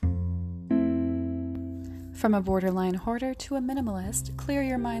From a borderline hoarder to a minimalist, Clear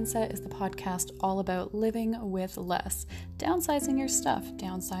Your Mindset is the podcast all about living with less, downsizing your stuff,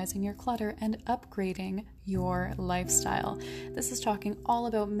 downsizing your clutter, and upgrading your lifestyle. This is talking all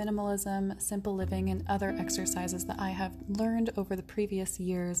about minimalism, simple living, and other exercises that I have learned over the previous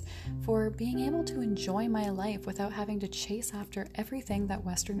years for being able to enjoy my life without having to chase after everything that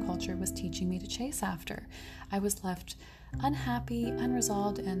Western culture was teaching me to chase after. I was left unhappy,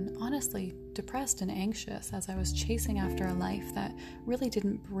 unresolved, and honestly depressed and anxious as I was chasing after a life that really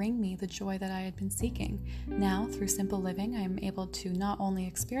didn't bring me the joy that I had been seeking. Now, through simple living, I'm able to not only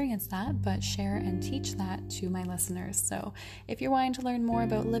experience that, but share and teach that to my listeners. So if you're wanting to learn more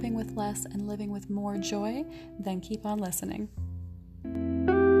about living with less and living with more joy, then keep on listening.